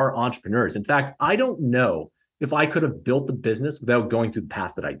musicians are entrepreneurs. In fact, I don't know if I could have built the business without going through the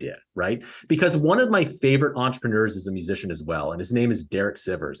path that I did, right? Because one of my favorite entrepreneurs is a musician as well, and his name is Derek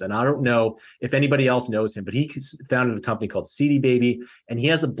Sivers. And I don't know if anybody else knows him, but he founded a company called CD Baby, and he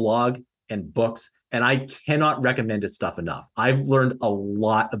has a blog and books, and I cannot recommend his stuff enough. I've learned a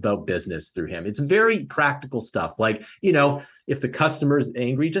lot about business through him. It's very practical stuff. Like, if the customer's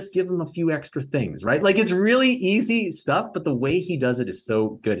angry, just give them a few extra things, right? Like it's really easy stuff, but the way he does it is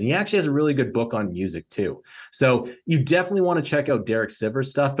so good. And he actually has a really good book on music too. So you definitely want to check out Derek Sivers'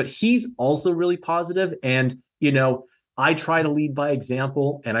 stuff, but he's also really positive. And, I try to lead by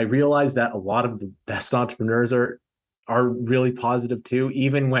example, and I realize that a lot of the best entrepreneurs are really positive too,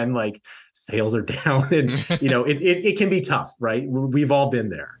 even when like sales are down and, it can be tough, right? We've all been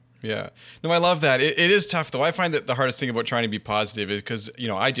there. Yeah. No, I love that. It is tough, though. I find that the hardest thing about trying to be positive is because,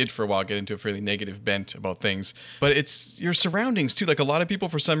 I did for a while get into a fairly negative bent about things, but it's your surroundings too. Like a lot of people,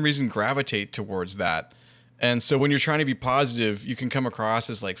 for some reason, gravitate towards that. And so when you're trying to be positive, you can come across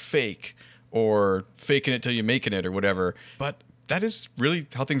as like fake or faking it till you're making it or whatever. But that is really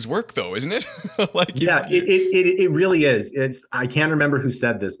how things work, though, isn't it? It really is. I can't remember who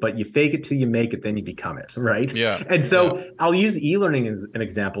said this, but you fake it till you make it, then you become it, right? Yeah. And so I'll use e-learning as an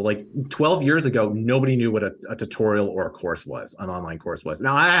example. Like 12 years ago, nobody knew what a tutorial or a course was, an online course was.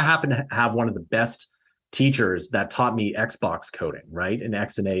 Now, I happen to have one of the best teachers that taught me Xbox coding, right? In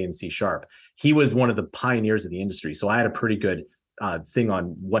X and A and C#. He was one of the pioneers of the industry. So I had a pretty good thing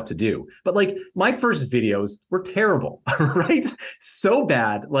on what to do. But like my first videos were terrible, right? So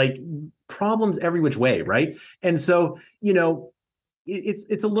bad, like problems every which way, right? And so,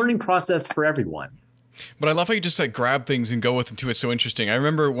 it's a learning process for everyone. But I love how you just like grab things and go with them too. It's so interesting. I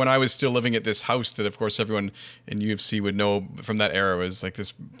remember when I was still living at this house that, of course, everyone in UFC would know from that era was like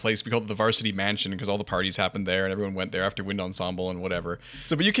this place we called it the Varsity Mansion because all the parties happened there and everyone went there after Wind Ensemble and whatever.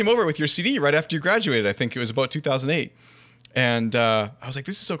 So, but you came over with your CD right after you graduated. I think it was about 2008. And I was like,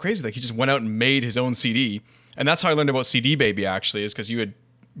 this is so crazy. Like he just went out and made his own CD. And that's how I learned about CD Baby, actually, is because you had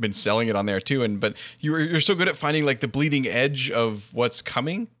been selling it on there too. But you're so good at finding like the bleeding edge of what's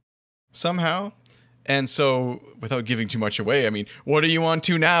coming somehow. And so, without giving too much away, I mean, what are you on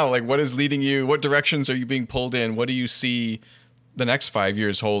to now? Like, what is leading you? What directions are you being pulled in? What do you see the next 5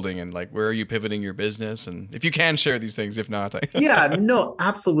 years holding? And like, where are you pivoting your business? And if you can share these things, if not, Yeah, no,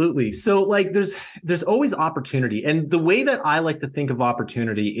 absolutely. So like there's always opportunity. And the way that I like to think of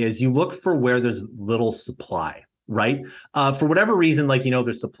opportunity is you look for where there's little supply, right? For whatever reason, like,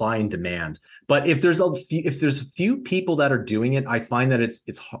 there's supply and demand. But if there's a few people that are doing it, I find that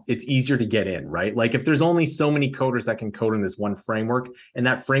it's easier to get in, right? Like if there's only so many coders that can code in this one framework, and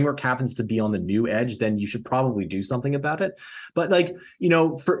that framework happens to be on the new edge, then you should probably do something about it. But like,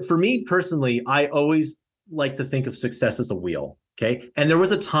 for me personally, I always like to think of success as a wheel. Okay. And there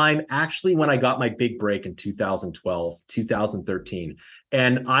was a time actually when I got my big break in 2012, 2013,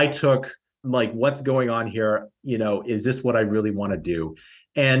 and I took like, what's going on here? Is this what I really want to do?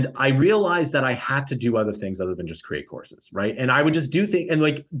 And I realized that I had to do other things other than just create courses, right? And I would just do things and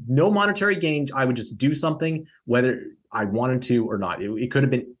like no monetary gain. I would just do something, whether I wanted to or not. It could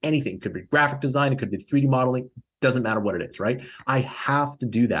have been anything. It could be graphic design. It could be 3D modeling. Doesn't matter what it is, right? I have to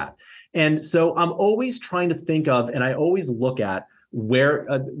do that. And so I'm always trying to think of, and I always look at where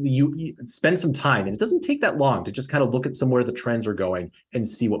you spend some time, and it doesn't take that long to just kind of look at somewhere the trends are going and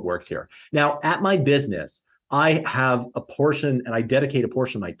see what works here. Now, at my business, I have a portion, and I dedicate a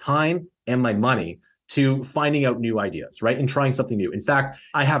portion of my time and my money to finding out new ideas, right? And trying something new. In fact,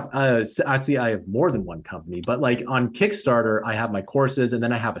 I have actually I have more than one company, but like on Kickstarter, I have my courses, and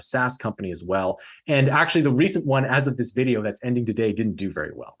then I have a SaaS company as well. And actually the recent one, as of this video that's ending today, didn't do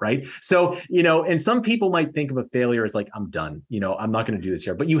very well, right? So, and some people might think of a failure as like, I'm done, I'm not going to do this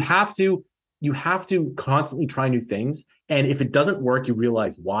here. But you have to constantly try new things. And if it doesn't work, you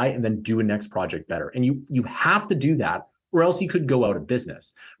realize why, and then do a next project better. And you have to do that, or else you could go out of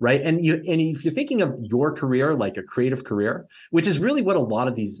business, right? And if you're thinking of your career like a creative career, which is really what a lot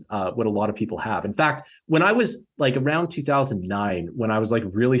of people have. In fact, when I was like around 2009, when I was like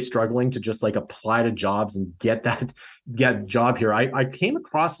really struggling to just like apply to jobs and get job here, I came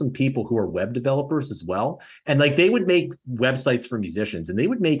across some people who are web developers as well. And like they would make websites for musicians, and they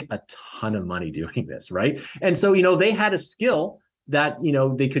would make a ton of money doing this, right? And so, they had a skill that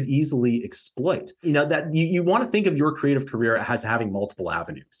they could easily exploit. That you want to think of your creative career as having multiple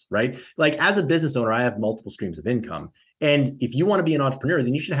avenues, right? Like as a business owner, I have multiple streams of income. And if you want to be an entrepreneur,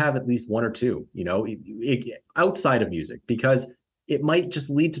 then you should have at least one or two, outside of music, because it might just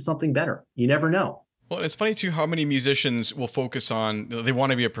lead to something better. You never know. Well, it's funny too how many musicians will focus on, they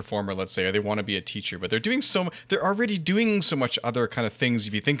want to be a performer, let's say, or they want to be a teacher, but they're already doing so much other kind of things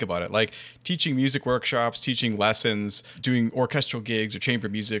if you think about it, like teaching music workshops, teaching lessons, doing orchestral gigs or chamber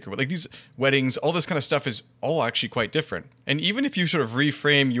music, or like these weddings, all this kind of stuff is all actually quite different. And even if you sort of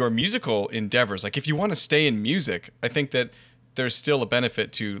reframe your musical endeavors, like if you want to stay in music, I think that there's still a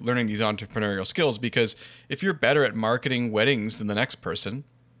benefit to learning these entrepreneurial skills, because if you're better at marketing weddings than the next person,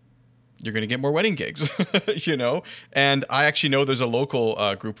 you're going to get more wedding gigs, And I actually know there's a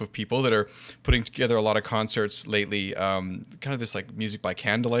local group of people that are putting together a lot of concerts lately, kind of this like music by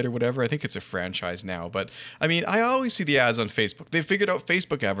candlelight or whatever. I think it's a franchise now. But I mean, I always see the ads on Facebook. They figured out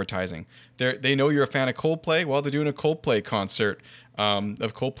Facebook advertising. They know you're a fan of Coldplay. Well, they're doing a Coldplay concert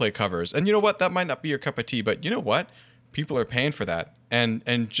of Coldplay covers. And you know what? That might not be your cup of tea, but you know what? People are paying for that.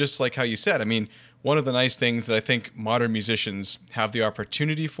 And just like how you said, I mean, one of the nice things that I think modern musicians have the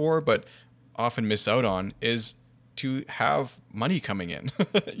opportunity for, but often miss out on, is to have money coming in.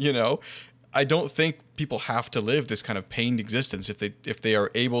 I don't think people have to live this kind of pained existence if they are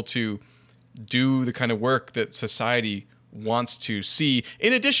able to do the kind of work that society wants to see,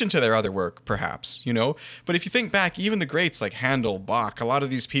 in addition to their other work, perhaps, But if you think back, even the greats like Handel, Bach, a lot of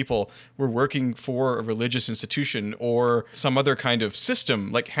these people were working for a religious institution or some other kind of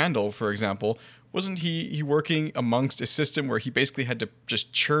system, like Handel, for example. Wasn't he working amongst a system where he basically had to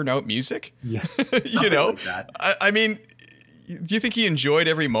just churn out music? Yeah. Like that. I mean, do you think he enjoyed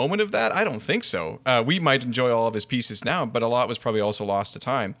every moment of that? I don't think so. We might enjoy all of his pieces now, but a lot was probably also lost to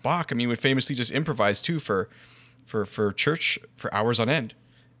time. Bach, I mean, would famously just improvise too for church for hours on end.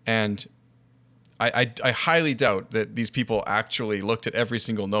 And I highly doubt that these people actually looked at every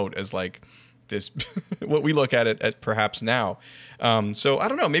single note as like this, what we look at it at perhaps now. So I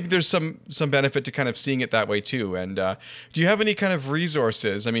don't know, maybe there's some benefit to kind of seeing it that way too. And do you have any kind of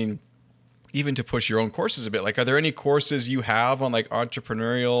resources? I mean, even to push your own courses a bit, like, are there any courses you have on like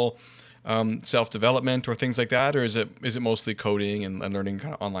entrepreneurial self-development or things like that? Or is it mostly coding and learning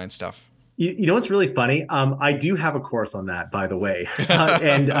kind of online stuff? You know what's really funny? I do have a course on that, by the way,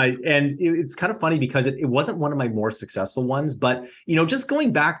 it's kind of funny because it wasn't one of my more successful ones. But just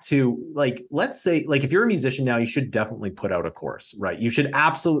going back to like, let's say, like if you're a musician now, you should definitely put out a course, right? You should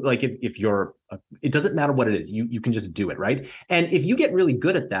absolutely, like if you're, it doesn't matter what it is, you can just do it, right? And if you get really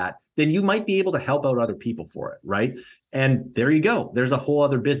good at that, then you might be able to help out other people for it, right? And there you go. There's a whole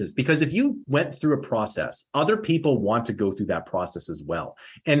other business, because if you went through a process, other people want to go through that process as well.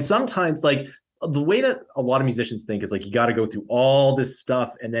 And sometimes, like, the way that a lot of musicians think is like, you got to go through all this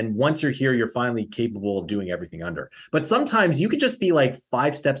stuff, and then once you're here, you're finally capable of doing everything under. But sometimes you could just be like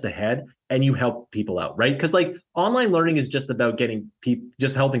 5 steps ahead and you help people out, right? Because like online learning is just about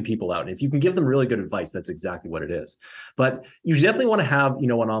just helping people out. And if you can give them really good advice, that's exactly what it is. But you definitely want to have, an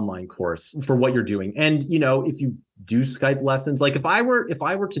online course for what you're doing. And, if you do Skype lessons, like if I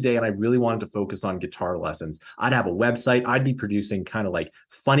were today and I really wanted to focus on guitar lessons, I'd have a website. I'd be producing kind of like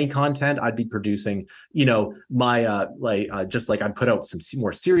funny content. I'd be producing, my just like I'd put out some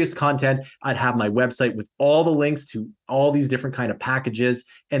more serious content. I'd have my website with all the links to all these different kind of packages.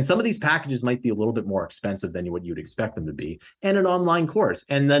 And some of these packages might be a little bit more expensive than what you'd expect them to be, and an online course.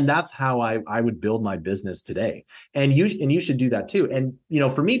 And then that's how I would build my business today. And you should do that too. And,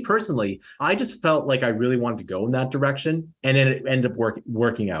 for me personally, I just felt like I really wanted to go in that direction, and then it ended up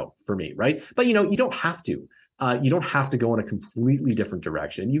working out for me, right? But you don't have to. You don't have to go in a completely different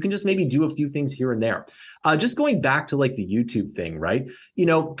direction. You can just maybe do a few things here and there. Just going back to like the YouTube thing, right?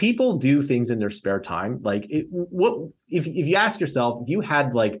 People do things in their spare time. Like if you ask yourself, if you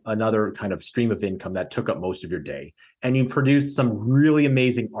had like another kind of stream of income that took up most of your day, and you produced some really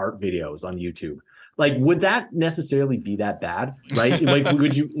amazing art videos on YouTube, like, would that necessarily be that bad, right? Like,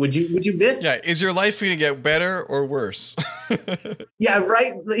 would you miss? Yeah. Is your life going to get better or worse? Yeah,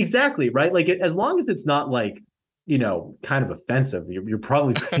 right. Exactly. Right. Like, as long as it's not like, kind of offensive, you're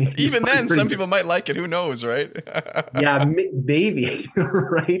probably even then, some people might like it. Who knows, right? Yeah, maybe.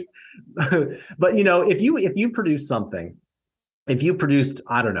 Right. But if you produce something, if you produced,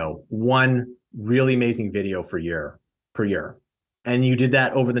 I don't know, one really amazing video per year, and you did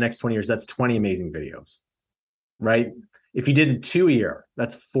that over the next 20 years, that's 20 amazing videos, right? If you did 2 a year,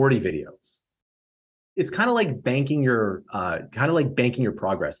 that's 40 videos. It's kind of like banking your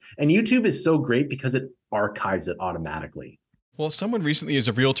progress. And YouTube is so great because it archives it automatically. Well, someone recently is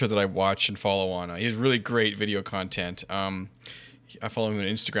a realtor that I watch and follow on. He has really great video content. I follow him on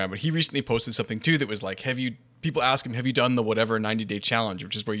Instagram, but he recently posted something too that was like, people ask him, have you done the whatever 90-day challenge,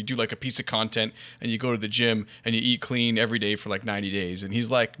 which is where you do like a piece of content and you go to the gym and you eat clean every day for like 90 days. And he's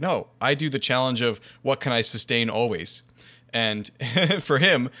like, no, I do the challenge of what can I sustain always. And for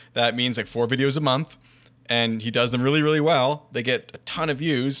him, that means like 4 videos a month. And he does them really, really well. They get a ton of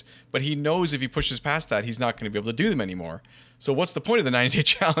views, but he knows if he pushes past that, he's not going to be able to do them anymore. So what's the point of the 90-day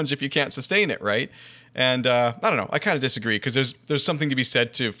challenge if you can't sustain it, right? And I don't know. I kind of disagree, because there's something to be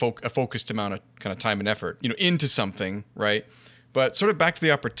said to a focused amount of kind of time and effort, into something, right? But sort of back to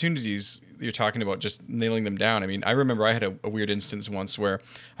the opportunities you're talking about, just nailing them down. I mean, I remember I had a weird instance once where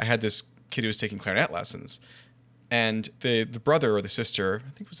I had this kid who was taking clarinet lessons, and the brother or the sister, I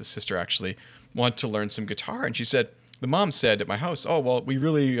think it was the sister actually, wanted to learn some guitar, and the mom said at my house, oh, well, we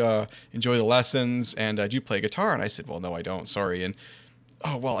really enjoy the lessons, and do you play guitar? And I said, well, no, I don't, sorry. And,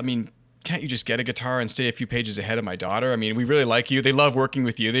 oh, well, I mean, can't you just get a guitar and stay a few pages ahead of my daughter? I mean, we really like you. They love working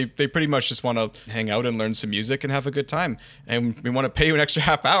with you. They pretty much just want to hang out and learn some music and have a good time. And we want to pay you an extra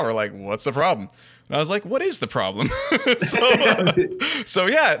half hour. Like, what's the problem? And I was like, what is the problem? So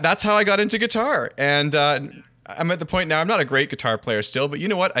yeah, that's how I got into guitar. And I'm at the point now, I'm not a great guitar player still, but you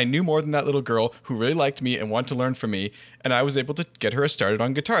know what? I knew more than that little girl who really liked me and wanted to learn from me. And I was able to get her started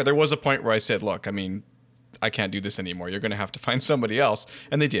on guitar. There was a point where I said, look, I mean, I can't do this anymore. You're going to have to find somebody else.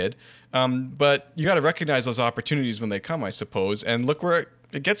 And they did. But you got to recognize those opportunities when they come, I suppose. And look where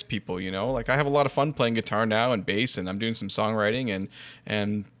it gets people, Like, I have a lot of fun playing guitar now and bass, and I'm doing some songwriting,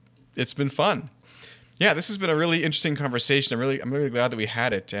 and it's been fun. Yeah, this has been a really interesting conversation. I'm really glad that we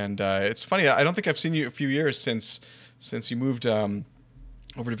had it. And it's funny, I don't think I've seen you a few years since you moved over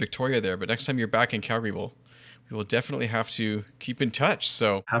to Victoria there. But next time you're back in Calgary, we will definitely have to keep in touch.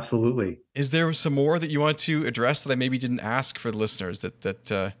 So absolutely. Is there some more that you want to address that I maybe didn't ask for the listeners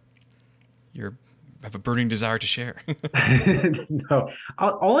that you have a burning desire to share? No,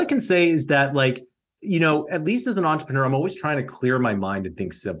 all I can say is that, like, At least as an entrepreneur, I'm always trying to clear my mind and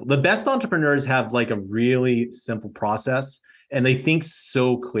think simple. The best entrepreneurs have like a really simple process and they think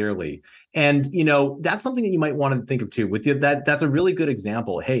so clearly. And that's something that you might want to think of too. With you, that's a really good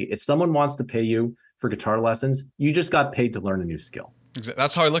example. Hey, if someone wants to pay you for guitar lessons, you just got paid to learn a new skill.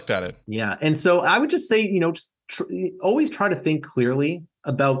 That's how I looked at it. Yeah. And so I would just say, always try to think clearly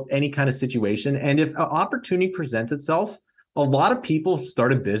about any kind of situation. And if an opportunity presents itself, a lot of people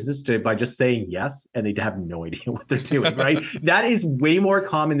start a business by just saying yes, and they have no idea what they're doing, right? That is way more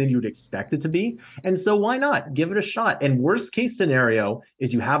common than you would expect it to be. And so why not give it a shot? And worst case scenario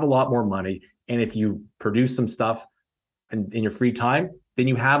is you have a lot more money. And if you produce some stuff in your free time, then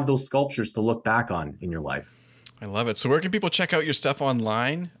you have those sculptures to look back on in your life. I love it. So where can people check out your stuff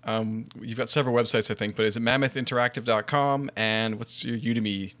online? You've got several websites, I think, but is it mammothinteractive.com? And what's your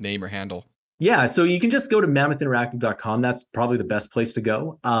Udemy name or handle? Yeah, so you can just go to mammothinteractive.com. That's probably the best place to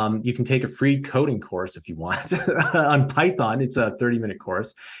go. You can take a free coding course if you want on Python. It's a 30-minute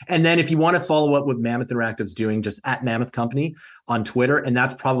course. And then if you want to follow up what Mammoth Interactive's doing, just at Mammoth Company on Twitter. And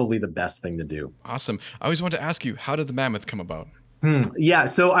that's probably the best thing to do. Awesome. I always wanted to ask you, how did the Mammoth come about? Yeah,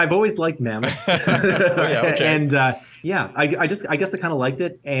 so I've always liked mammoths. Oh, yeah, okay. And I guess I kind of liked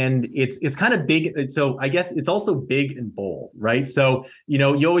it, and it's kind of big. So I guess it's also big and bold, right? So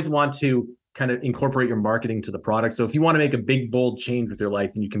you always want to kind of incorporate your marketing to the product. So if you want to make a big bold change with your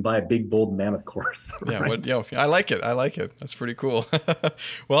life, then you can buy a big bold mammoth course. Right? Yeah, I like it. That's pretty cool.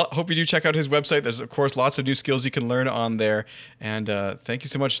 Well, hope you do check out his website. There's of course lots of new skills you can learn on there. And thank you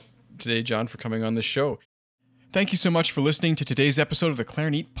so much today, John, for coming on the show. Thank you so much for listening to today's episode of the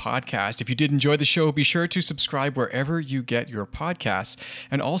Clarinet Podcast. If you did enjoy the show, be sure to subscribe wherever you get your podcasts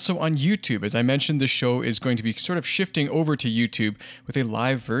and also on YouTube. As I mentioned, the show is going to be sort of shifting over to YouTube with a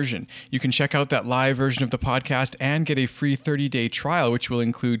live version. You can check out that live version of the podcast and get a free 30-day trial, which will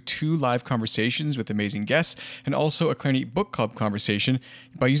include 2 live conversations with amazing guests and also a Clarinet Book Club conversation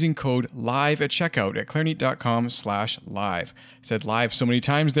by using code LIVE at checkout at clarinet.com/live. I said live so many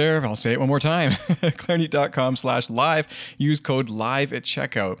times there, I'll say it one more time. clarinet.com/live. Use code LIVE at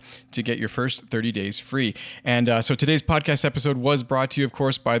checkout to get your first 30 days free. And so today's podcast episode was brought to you, of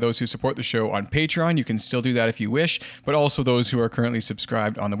course, by those who support the show on Patreon. You can still do that if you wish, but also those who are currently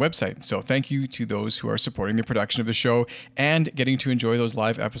subscribed on the website. So thank you to those who are supporting the production of the show and getting to enjoy those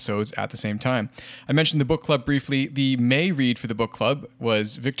live episodes at the same time. I mentioned the book club briefly. The May read for the book club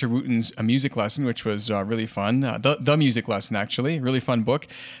was Victor Wooten's A Music Lesson, which was really fun. The Music Lesson, actually. Really fun book.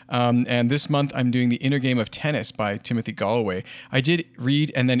 And this month, I'm doing The Inner Game of Tennis by Timothy Galloway. I did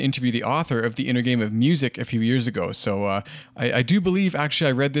read and then interview the author of The Inner Game of Music a few years ago. So I do believe, actually,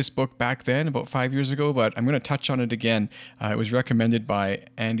 I read this book back then, about 5 years ago, but I'm going to touch on it again. It was recommended by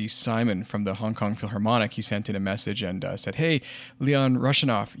Andy Simon from the Hong Kong Philharmonic. He sent in a message and said, hey, Leon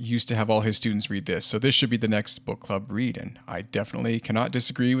Rushinoff used to have all his students read this, so this should be the next book club read. And I definitely cannot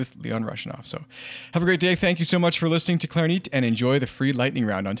disagree with Leon Rushinoff. So have a great day. Thank you so much for listening to Clarinet, and enjoy the free lightning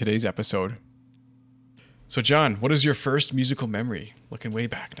round on today's episode. So, John, what is your first musical memory? Looking way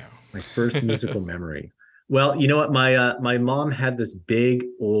back now. My first musical memory. Well, you know what? My mom had this big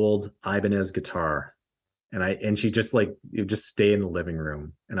old Ibanez guitar, and she just it would just stay in the living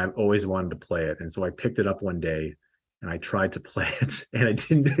room, and I've always wanted to play it. And so I picked it up one day and I tried to play it, and I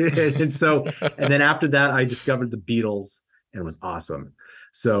didn't. and then after that, I discovered the Beatles, and it was awesome.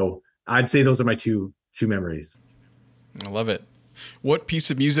 So I'd say those are my two memories. I love it. What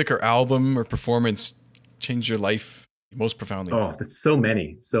piece of music or album or performance changed your life most profoundly? Oh, that's so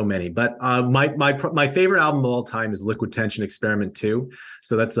many. But my favorite album of all time is Liquid Tension Experiment 2.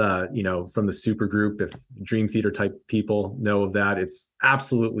 So that's from the super group. If Dream Theater type people know of that, it's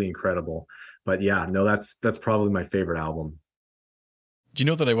absolutely incredible. But yeah, no, that's probably my favorite album. Do you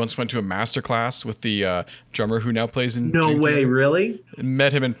know that I once went to a master class with the drummer who now plays in No Dream way, Theater? Really?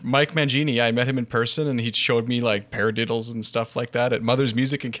 Met him in Mike Mangini. I met him in person, and he showed me like paradiddles and stuff like that at Mother's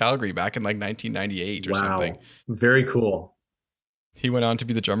Music in Calgary back in like 1998 or something. Very cool. He went on to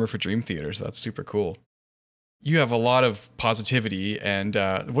be the drummer for Dream Theater, so that's super cool. You have a lot of positivity, and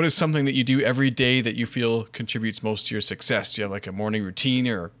what is something that you do every day that you feel contributes most to your success? Do you have like a morning routine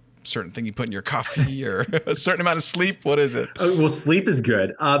or a certain thing you put in your coffee or a certain amount of sleep? What is it? Well, sleep is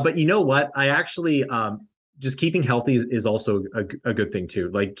good. But you know what? I actually, just keeping healthy is also a good thing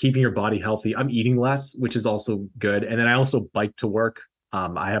too. Like keeping your body healthy. I'm eating less, which is also good. And then I also bike to work.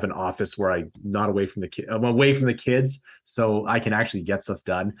 I have an office where I'm away from the kids, so I can actually get stuff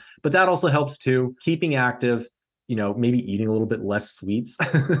done. But that also helps too. Keeping active, maybe eating a little bit less sweets.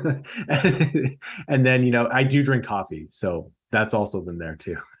 And then, I do drink coffee. So that's also been there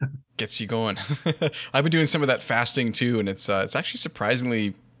too. Gets you going. I've been doing some of that fasting too, and it's actually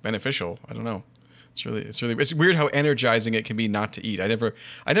surprisingly beneficial. I don't know. It's weird how energizing it can be not to eat. I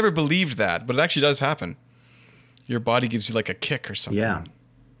never believed that, but it actually does happen. Your body gives you like a kick or something. Yeah.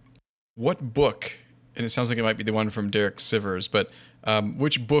 What book, and it sounds like it might be the one from Derek Sivers, but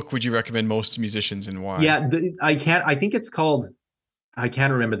which book would you recommend most to musicians and why? Yeah, I think it's called, I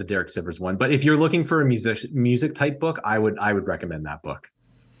can't remember the Derek Sivers one, but if you're looking for a music type book, I would recommend that book.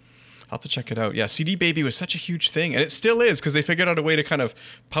 I'll have to check it out. Yeah, CD Baby was such a huge thing, and it still is because they figured out a way to kind of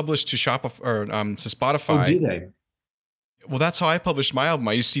publish to Shopify or to Spotify. Oh, do they? Well, that's how I published my album.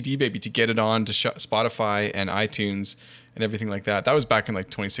 I used CD Baby to get it on to Spotify and iTunes and everything like that. That was back in like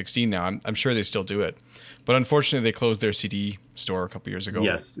 2016 now. I'm sure they still do it. But unfortunately, they closed their CD store a couple years ago.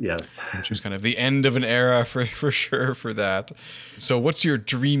 Yes. Which was kind of the end of an era for sure for that. So what's your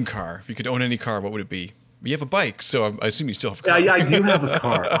dream car? If you could own any car, what would it be? You have a bike, so I assume you still have a car. Yeah, I do have a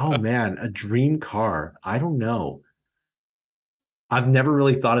car. Oh, man, a dream car. I don't know. I've never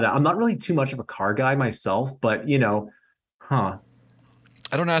really thought of that. I'm not really too much of a car guy myself, but,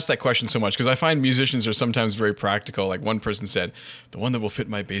 I don't ask that question so much because I find musicians are sometimes very practical. Like one person said, the one that will fit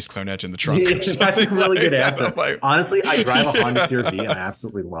my bass clarinet in the trunk. That's a really good answer. Like, honestly, I drive a Honda CR-V and I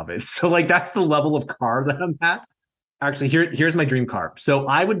absolutely love it. So like that's the level of car that I'm at. Actually, here's my dream car. So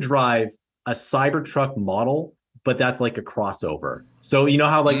I would drive a Cybertruck model, but that's like a crossover. So you know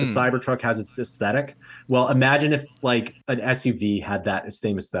how like the Cybertruck has its aesthetic? Well, imagine if like an SUV had that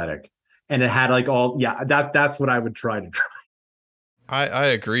same aesthetic and it had like that's what I would try to drive. I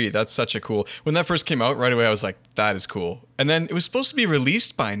agree. That's such a cool. When that first came out, right away I was like, that is cool. And then it was supposed to be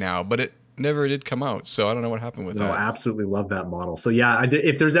released by now, but it never did come out. So I don't know what happened with that. No, I absolutely love that model. So yeah,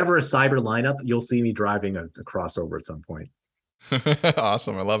 if there's ever a Cyber lineup, you'll see me driving a crossover at some point.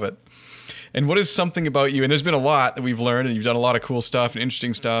 Awesome. I love it. And what is something about you, and there's been a lot that we've learned, and you've done a lot of cool stuff and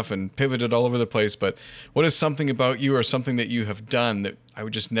interesting stuff and pivoted all over the place, but what is something about you or something that you have done that I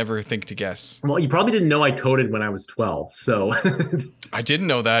would just never think to guess? Well, you probably didn't know I coded when I was 12, so... I didn't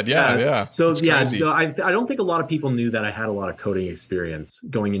know that, yeah. So I don't think a lot of people knew that I had a lot of coding experience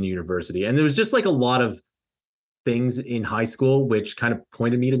going into university, and there was just like a lot of things in high school which kind of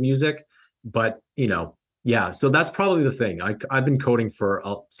pointed me to music, but, yeah, so that's probably the thing. I've been coding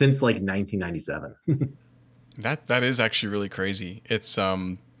since like 1997. That is actually really crazy. It's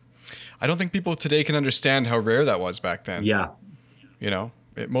I don't think people today can understand how rare that was back then. Yeah.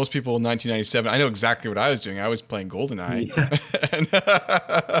 Most people in 1997, I know exactly what I was doing. I was playing GoldenEye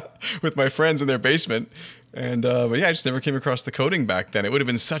with my friends in their basement. And but yeah, I just never came across the coding back then. It would have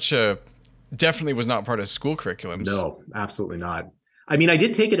been definitely was not part of school curriculums. No, absolutely not. I mean, I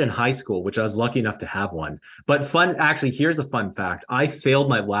did take it in high school, which I was lucky enough to have one. But actually, here's a fun fact. I failed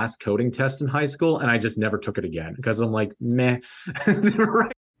my last coding test in high school, and I just never took it again because I'm like, meh.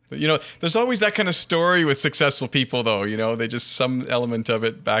 Right. There's always that kind of story with successful people, though. They just some element of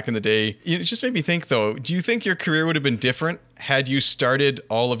it back in the day. It just made me think, though, do you think your career would have been different had you started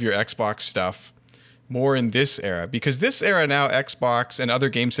all of your Xbox stuff more in this era? Because this era now, Xbox and other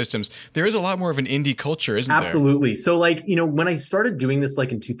game systems, there is a lot more of an indie culture, isn't there? Absolutely. So like, when I started doing this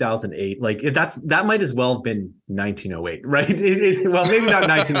like in 2008, like that might as well have been 1908, right? Well, maybe not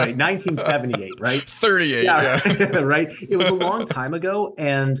 1908, 1978, right? 38. Yeah. Right. It was a long time ago.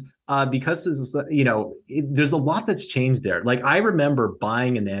 And because this was, there's a lot that's changed there. Like I remember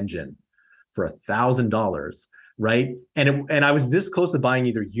buying an engine for $1,000. Right. And I was this close to buying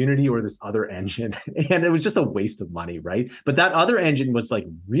either Unity or this other engine. And it was just a waste of money. Right. But that other engine was like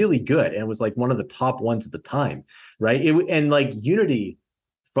really good. And it was like one of the top ones at the time. Right. And like Unity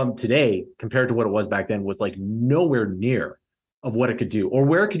from today compared to what it was back then was like nowhere near of what it could do or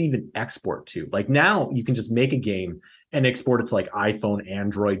where it could even export to. Like now you can just make a game and export it to like iPhone,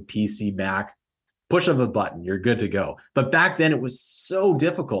 Android, PC, Mac. Push of a button, you're good to go. But back then it was so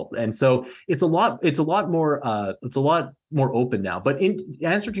difficult. And so it's a lot more open now. But in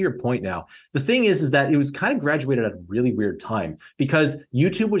answer to your point now, the thing is that it was kind of graduated at a really weird time because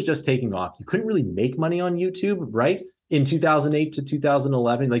YouTube was just taking off. You couldn't really make money on YouTube, right? In 2008 to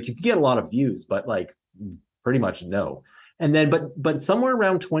 2011, like you could get a lot of views, but like pretty much no. And then, but somewhere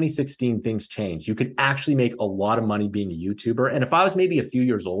around 2016, things changed. You could actually make a lot of money being a YouTuber. And if I was maybe a few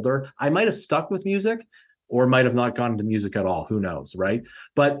years older, I might have stuck with music or might have not gone into music at all. Who knows, right?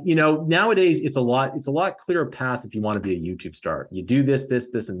 But, nowadays it's a lot clearer path if you want to be a YouTube star. You do this,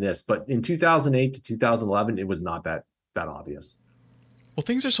 and this. But in 2008 to 2011, it was not that obvious. Well,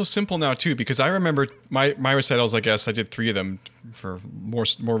 things are so simple now too, because I remember my recitals, I guess I did 3 of them for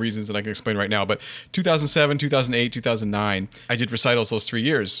more reasons than I can explain right now. But 2007, 2008, 2009, I did recitals those 3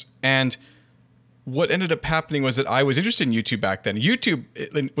 years. And what ended up happening was that I was interested in YouTube back then. YouTube,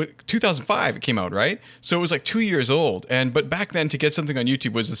 in 2005, it came out, right? So it was like 2 years old. But back then, to get something on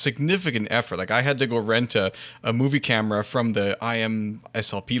YouTube was a significant effort. Like I had to go rent a movie camera from the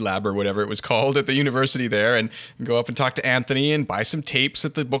IMSLP lab or whatever it was called at the university there, and go up and talk to Anthony and buy some tapes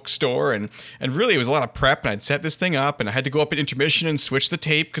at the bookstore. And really, it was a lot of prep. And I'd set this thing up, and I had to go up at intermission and switch the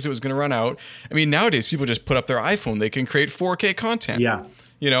tape because it was going to run out. I mean, nowadays people just put up their iPhone; they can create 4K content. Yeah.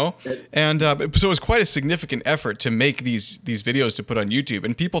 You know, and so it was quite a significant effort to make these videos to put on YouTube,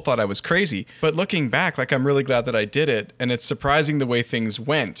 and people thought I was crazy. But looking back, like, I'm really glad that I did it, and it's surprising the way things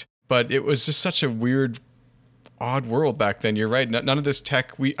went. But it was just such a weird, odd world back then. You're right. None of this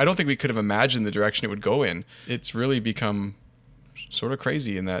tech, I don't think we could have imagined the direction it would go in. It's really become sort of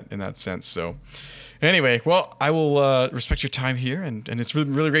crazy in that sense. So anyway, well, I will respect your time here, and it's really,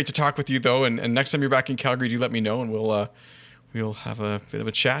 really great to talk with you, though. And next time you're back in Calgary, do let me know, and we'll have a bit of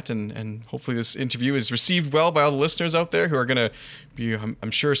a chat, and hopefully this interview is received well by all the listeners out there who are going to be,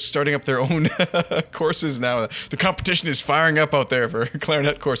 I'm sure, starting up their own courses now. The competition is firing up out there for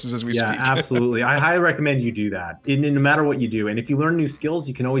clarinet courses as we speak. Yeah, absolutely. I highly recommend you do that. No matter what you do, and if you learn new skills,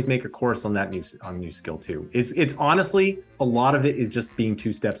 you can always make a course on that new skill too. It's honestly, a lot of it is just being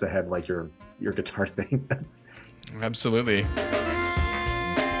 2 steps ahead, like your guitar thing. Absolutely.